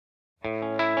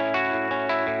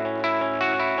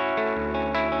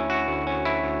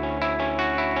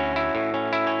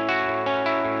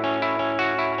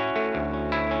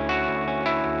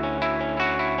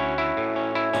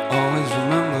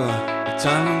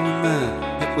we met.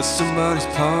 It was somebody's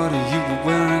party. You were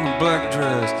wearing a black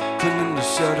dress, clinging to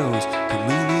shadows,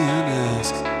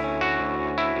 Chameleon-esque.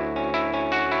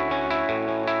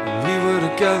 We were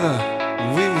together when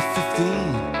we were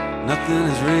 15. Nothing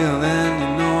is real then, you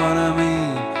know what I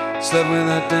mean. Slept with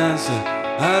that dancer,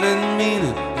 I didn't mean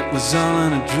it. It was all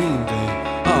in a dream,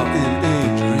 babe, all in a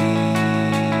dream.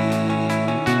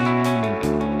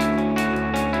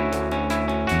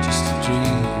 Just a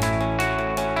dream.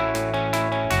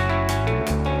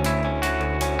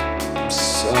 I'm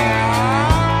sorry.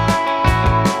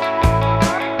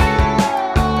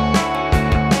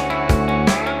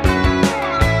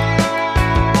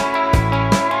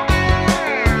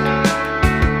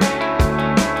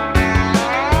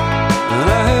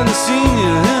 Seen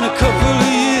you in a couple of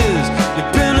years.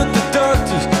 You've been at the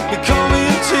doctor's, you call me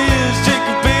in tears.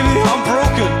 Jacob, baby, I'm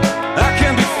broken, I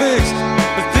can't be fixed.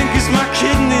 I think it's my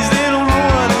kidneys, they don't know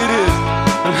what it is.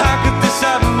 And how could this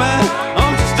happen, man?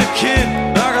 I'm just a kid,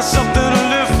 I got something to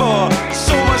live for,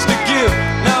 so much to give.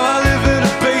 Now I live in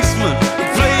a basement, a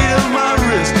blade on my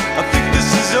wrist. I think this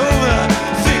is over,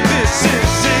 I think this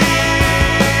is it.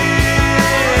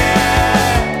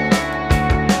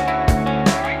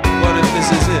 What if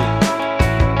this is it?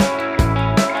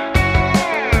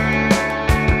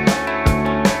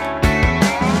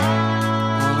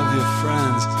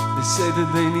 Say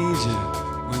that they need you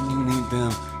when you need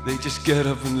them. They just get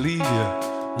up and leave you.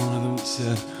 One of them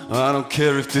said, oh, I don't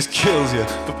care if this kills you,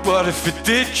 but what if it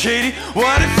did, Katie?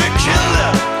 What if it killed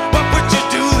her? What would you